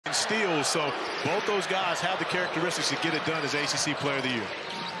steals. So both those guys have the characteristics to get it done as ACC Player of the Year.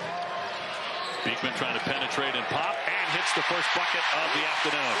 Beekman trying to penetrate and pop, and hits the first bucket of the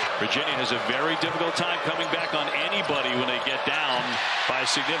afternoon. Virginia has a very difficult time coming back on anybody when they get down by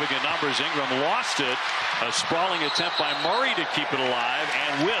significant numbers. Ingram lost it. A sprawling attempt by Murray to keep it alive,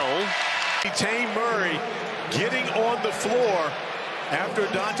 and will. Tane Murray getting on the floor after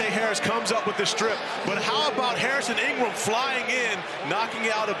Dante Harris comes up with the strip. But how about Harrison Ingram flying in, knocking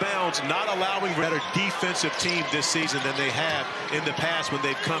out of bounds, not allowing a better defensive team this season than they have in the past when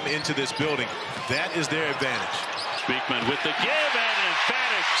they've come into this building. That is their advantage. Beekman with the give and an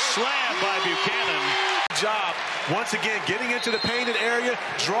emphatic slam by Buchanan. Job once again getting into the painted area,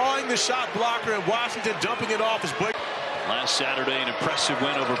 drawing the shot blocker, and Washington dumping it off his Blake. Last Saturday, an impressive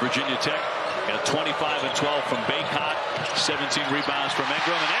win over Virginia Tech. Got 25 and 12 from Baycott, 17 rebounds from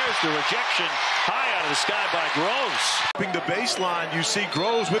Ingram, and there's the rejection high out of the sky by Groves. The baseline, you see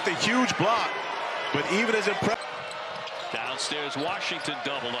Groves with a huge block, but even as impressive. Downstairs, Washington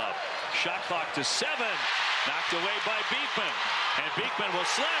doubled up. Shot clock to 7, knocked away by Beekman, and Beekman will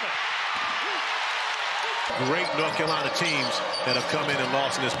slam it. Great North Carolina teams that have come in and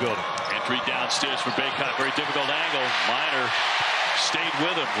lost in this building. Entry downstairs for Baycott, very difficult angle. Minor stayed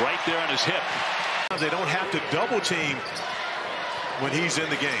with him right there on his hip. They don't have to double team when he's in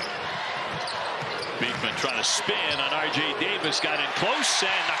the game. Beekman trying to spin on R.J. Davis, got in close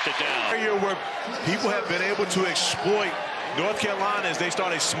and knocked it down. Area where people have been able to exploit North Carolina as they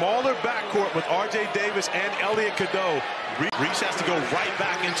start a smaller backcourt with R.J. Davis and Elliot Cadeau. Reese has to go right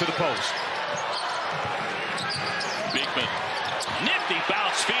back into the post. Beekman, nifty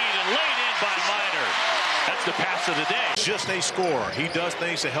bounce feed and laid in by Minor. That's the pass of the day. Just a scorer. He does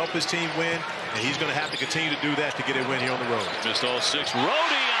things to help his team win, and he's going to have to continue to do that to get a win here on the road. Missed all 6.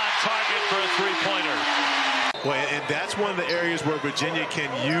 Rhodey on target for a three-pointer. Well, and that's one of the areas where Virginia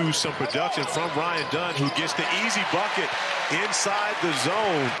can use some production from Ryan Dunn, who gets the easy bucket inside the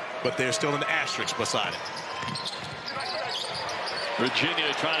zone, but there's still an asterisk beside it. Virginia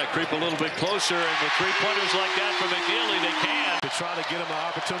trying to creep a little bit closer, and with three-pointers like that from McNeely, they can. To try to get him an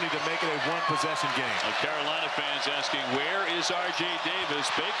opportunity to make it a one-possession game. Carolina fans asking, where is R.J. Davis?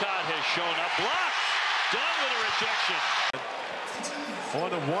 Baycott has shown up. Blocked. Done with a rejection. On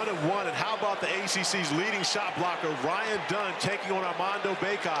the 1-and-1, and how about the ACC's leading shot blocker, Ryan Dunn, taking on Armando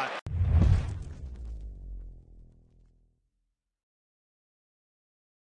Baycott.